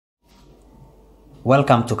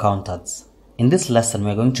Welcome to Counters. In this lesson,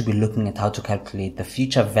 we're going to be looking at how to calculate the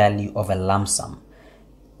future value of a lump sum.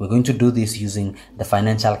 We're going to do this using the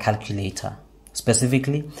financial calculator,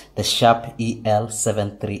 specifically the Sharp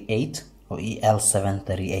EL-738 or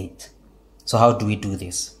EL-738. So how do we do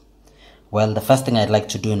this? Well, the first thing I'd like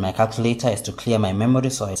to do in my calculator is to clear my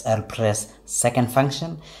memory. So I'll press second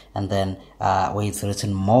function, and then where it's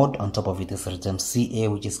written mode, on top of it is written CA,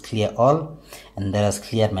 which is clear all, and that has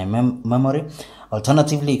cleared my memory.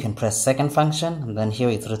 Alternatively, you can press second function, and then here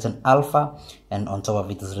it's written alpha, and on top of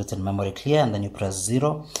it is written memory clear, and then you press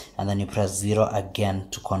 0, and then you press 0 again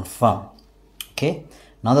to confirm. Okay,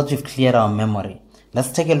 now that we've cleared our memory,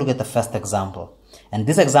 let's take a look at the first example. And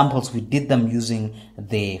these examples, we did them using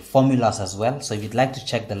the formulas as well. So if you'd like to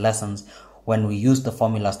check the lessons when we use the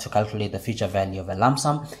formulas to calculate the future value of a lump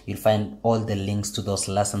sum, you'll find all the links to those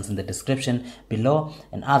lessons in the description below,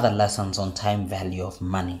 and other lessons on time value of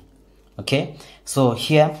money. Okay, so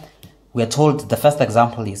here we are told the first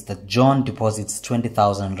example is that John deposits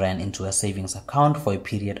 20,000 Rand into a savings account for a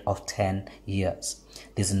period of 10 years.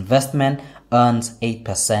 This investment earns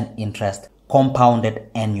 8% interest compounded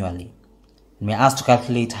annually. We are asked to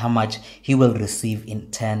calculate how much he will receive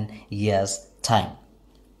in 10 years time.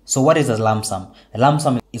 So what is a lump sum? A lump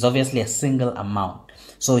sum is obviously a single amount.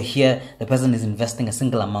 So here the person is investing a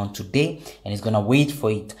single amount today, and he's going to wait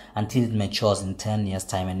for it until it matures in 10 years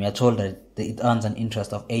time. And we are told that it earns an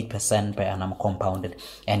interest of 8% per annum compounded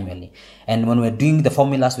annually. And when we're doing the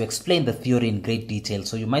formulas, we explain the theory in great detail.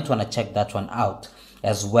 So you might want to check that one out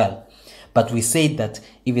as well. But we say that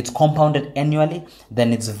if it's compounded annually,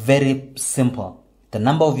 then it's very simple. The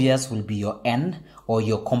number of years will be your N, or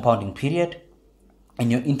your compounding period, and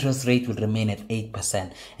your interest rate will remain at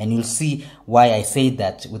 8%. And you'll see why I say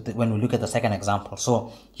that when we look at the second example.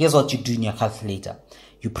 So here's what you do in your calculator.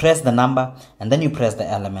 You press the number, and then you press the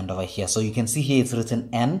element over here. So you can see here it's written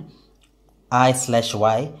N,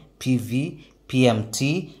 I/Y, PV,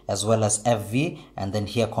 PMT, as well as FV, and then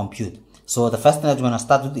here compute. So the first thing that we're going to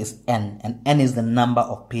start with is N, and N is the number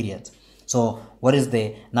of periods. So what is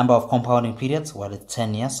the number of compounding periods? Well, it's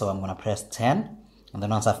 10 years, so I'm going to press 10. And then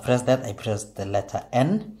once I've pressed that, I press the letter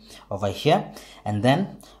N over here. And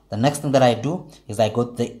then the next thing that I do is I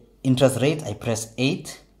got the interest rate. I press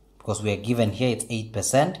 8, because we are given here it's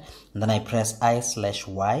 8%. And then I press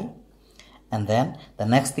I/Y. And then the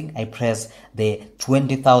next thing, I press the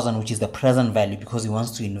 20,000, which is the present value, because he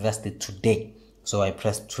wants to invest it today. So I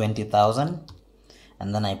press 20,000,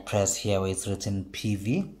 and then I press here where it's written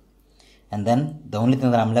PV, and then the only thing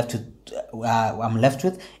that I'm left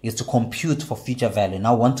with is to compute for future value.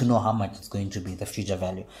 Now I want to know how much it's going to be, the future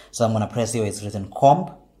value. So I'm going to press here where it's written comp,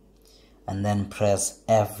 and then press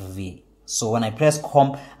FV. So when I press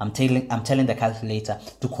comp, I'm telling the calculator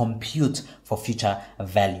to compute for future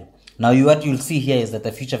value. Now what you'll see here is that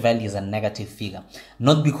the future value is a negative figure,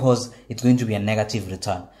 not because it's going to be a negative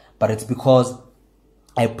return, but it's because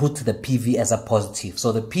I put the PV as a positive.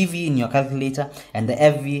 So the PV in your calculator and the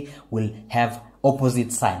FV will have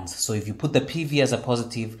opposite signs. So if you put the PV as a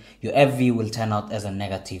positive, your FV will turn out as a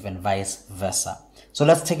negative, and vice versa. So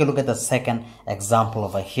let's take a look at the second example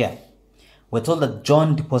over here. We're told that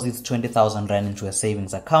John deposits 20,000 Rand into a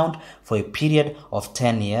savings account for a period of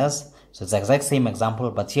 10 years. So it's the exact same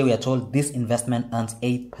example, but here we are told this investment earns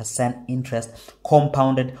 8% interest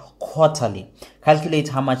compounded quarterly. Calculate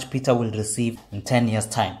how much Peter will receive in 10 years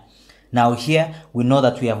time. Now here we know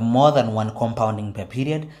that we have more than one compounding per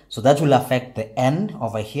period, so that will affect the N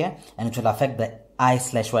over here, and it will affect the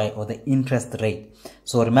I/Y, or the interest rate.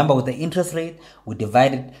 So remember, with the interest rate, we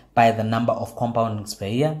divide it by the number of compoundings per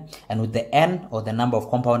year, and with the N, or the number of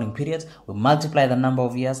compounding periods, we multiply the number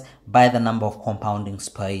of years by the number of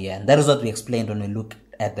compoundings per year. And that is what we explained when we look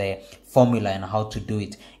at the formula and how to do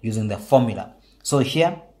it using the formula. So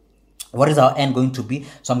here, what is our N going to be?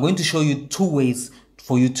 So I'm going to show you two ways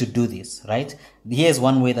for you to do this, right? Here's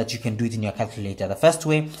one way that you can do it in your calculator. The first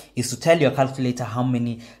way is to tell your calculator how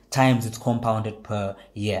many times it's compounded per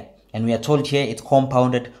year. And we are told here it's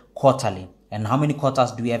compounded quarterly. And how many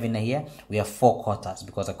quarters do we have in a year? We have 4 quarters,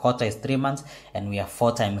 because a quarter is 3 months, and we have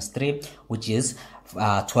 4 times 3, which is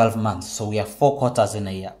 12 months. So we have 4 quarters in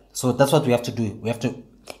a year. So that's what we have to do. We have to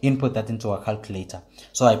input that into our calculator.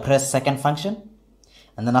 So I press second function,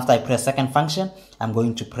 and then after I press second function, I'm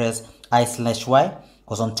going to press I/Y,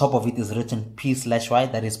 because on top of it is written P/Y,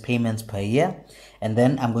 that is payments per year. And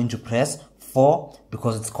then I'm going to press 4,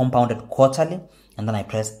 because it's compounded quarterly, and then I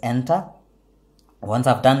press enter. Once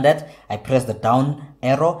I've done that, I press the down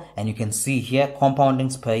arrow, and you can see here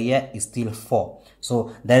compoundings per year is still 4.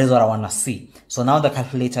 So that is what I want to see. So now the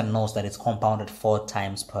calculator knows that it's compounded 4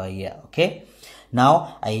 times per year. Okay,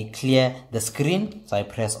 Now I clear the screen, so I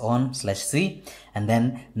press on/C, and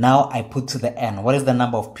then now I put to the n. What is the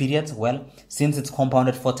number of periods? Well, since it's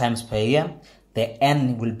compounded 4 times per year, the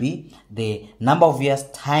n will be the number of years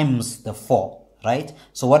times the 4, right?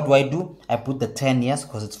 So what do? I put the 10 years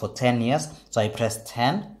because it's for 10 years. So I press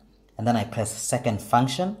 10, and then I press second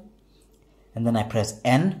function, and then I press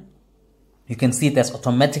n. You can see it has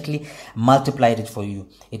automatically multiplied it for you.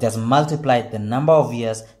 It has multiplied the number of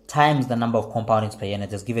years times the number of compoundings per year, and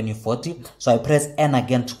it has given you 40. So I press n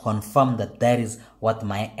again to confirm that that is what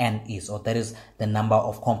my n is, or that is the number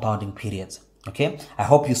of compounding periods. Okay, I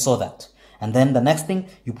hope you saw that. And then the next thing,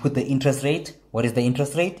 you put the interest rate. What is the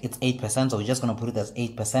interest rate? It's 8%, so we're just going to put it as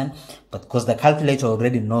 8%, but because the calculator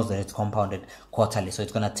already knows that it's compounded quarterly, so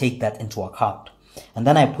it's going to take that into account. And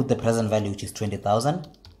then I put the present value, which is 20,000.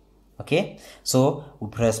 Okay, so we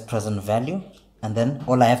press present value, and then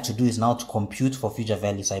all I have to do is now to compute for future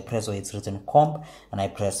value. So I press where it's written comp, and I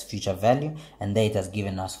press future value, and there it has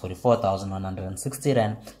given us 44,160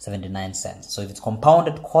 rand 79 cents. So if it's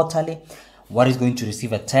compounded quarterly, what is going to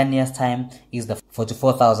receive at 10 years time is the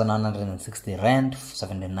 44,160 rand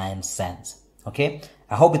 79 cents. Okay,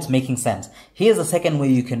 I hope it's making sense. Here's the second way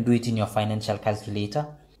you can do it in your financial calculator.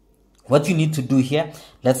 What you need to do here,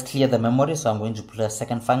 let's clear the memory. So I'm going to press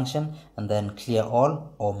second function and then clear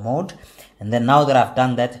all or mode. And then now that I've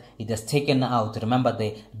done that, it has taken out, remember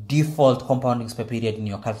the default compoundings per period in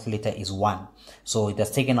your calculator is 1. So it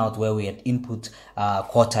has taken out where we had input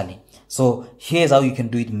quarterly. So here's how you can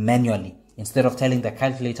do it manually instead of telling the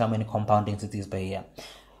calculator how many compoundings it is per year.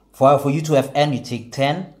 For you to have n, you take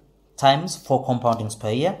 10 times 4 compoundings per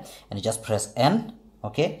year and you just press n.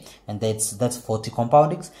 Okay, and that's 40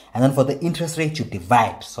 compoundings. And then for the interest rate, you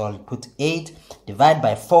divide. So I'll put 8 divide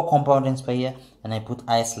by 4 compoundings per year, and I put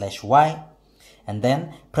I/Y, and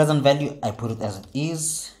then present value, I put it as it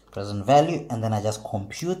is, present value, and then I just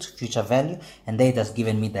compute future value, and there it has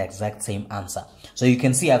given me the exact same answer. So you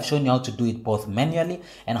can see I've shown you how to do it both manually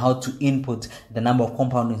and how to input the number of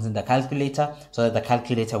compoundings in the calculator so that the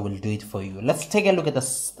calculator will do it for you. Let's take a look at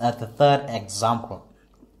the third example.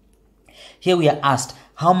 Here we are asked,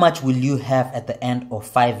 how much will you have at the end of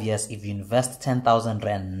 5 years if you invest 10,000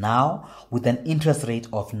 rand now with an interest rate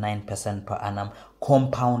of 9% per annum,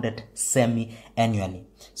 compounded semi-annually?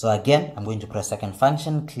 So again, I'm going to press second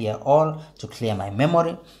function, clear all, to clear my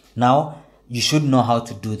memory. Now, you should know how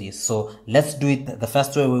to do this. So let's do it the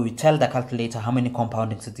first way, where we tell the calculator how many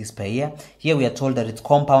compoundings it is per year. Here we are told that it's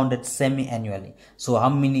compounded semi-annually. So how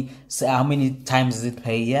many times is it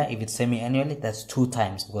per year? If it's semi-annually, that's 2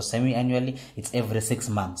 times, because semi-annually it's every 6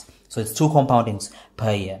 months. So it's 2 compoundings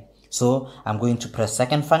per year. So I'm going to press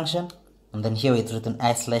second function, and then here it's written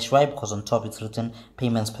I/Y because on top it's written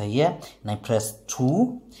payments per year, and I press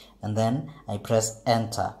 2, and then I press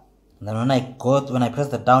enter. And then when I press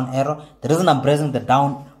the down arrow, the reason I'm pressing the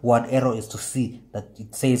downward arrow is to see that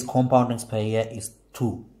it says compoundings per year is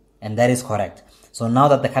 2, and that is correct. So now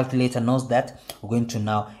that the calculator knows that, we're going to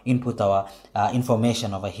now input our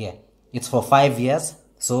information over here. It's for 5 years,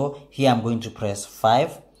 so here I'm going to press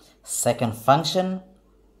 5, second function,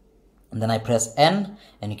 and then I press n,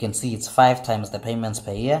 and you can see it's 5 times the payments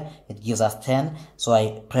per year. It gives us 10, so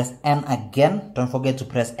I press n again. Don't forget to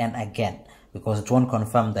press n again, because it won't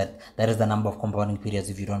confirm that that is the number of compounding periods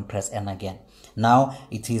if you don't press n again. Now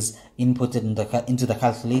it is inputted into the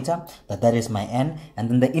calculator that is my n, and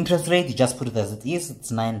then the interest rate, you just put it as it is,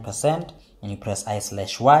 it's 9%, and you press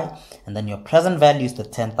I/Y, and then your present value is the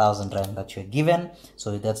 10,000 rand that you're given,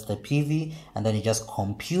 so that's the PV, and then you just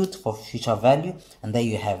compute for future value, and there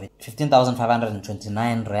you have it,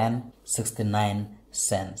 15,529 rand 69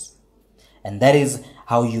 cents. And that is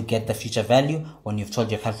how you get the future value when you've told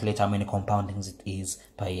your calculator how many compoundings it is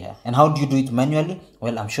per year. And how do you do it manually?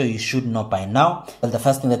 Well, I'm sure you should know by now. Well, the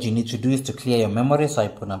first thing that you need to do is to clear your memory. So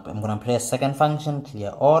I'm going to press second function, clear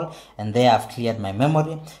all, and there I've cleared my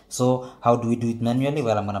memory. So how do we do it manually?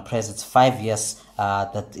 Well, I'm going to press it's 5 years,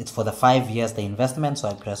 that it's for the 5 years the investment. So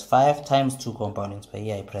I press 5 times 2 compoundings per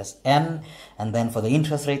year. I press n, and then for the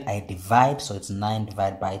interest rate I divide. So it's 9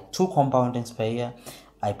 divided by 2 compoundings per year.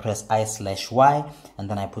 I press I/Y, and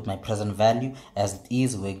then I put my present value as it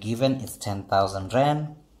is. We're given it's 10,000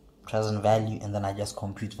 rand present value, and then I just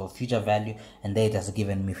compute for future value, and there it has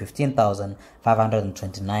given me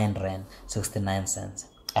 15,529 rand 69 cents.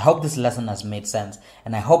 I hope this lesson has made sense,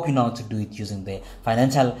 and I hope you know how to do it using the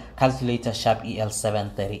financial calculator Sharp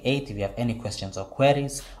EL-738. If you have any questions or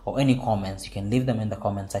queries or any comments, you can leave them in the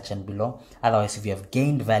comment section below. Otherwise, if you have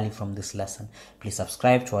gained value from this lesson, please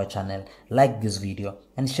subscribe to our channel, like this video,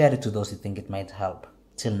 and share it to those who think it might help.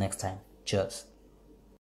 Till next time, cheers.